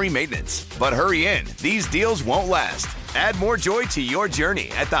complimentary maintenance. But hurry in, these deals won't last. Add more joy to your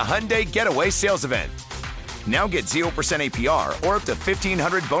journey at the Hyundai Getaway Sales Event. Now get 0% APR or up to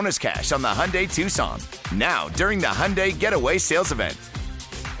 $1,500 bonus cash on the Hyundai Tucson. Now, during the Hyundai Getaway Sales Event.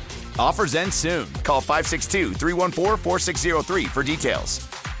 Offers end soon. Call 562-314-4603 for details.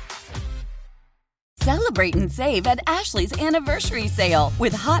 Celebrate and save at Ashley's Anniversary Sale.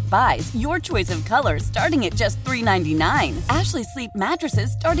 With Hot Buys, your choice of colors starting at just $3.99. Ashley Sleep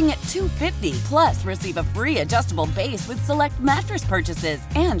mattresses starting at $2.50. Plus, receive a free adjustable base with select mattress purchases.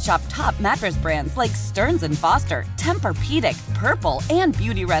 And shop top mattress brands like Stearns & Foster, Tempur-Pedic, Purple, and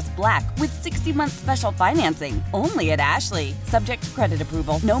Beautyrest Black with 60-month special financing. Only at Ashley. Subject to credit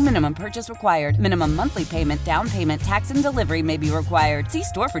approval. No minimum purchase required. Minimum monthly payment, down payment, tax, and delivery may be required. See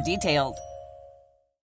store for details.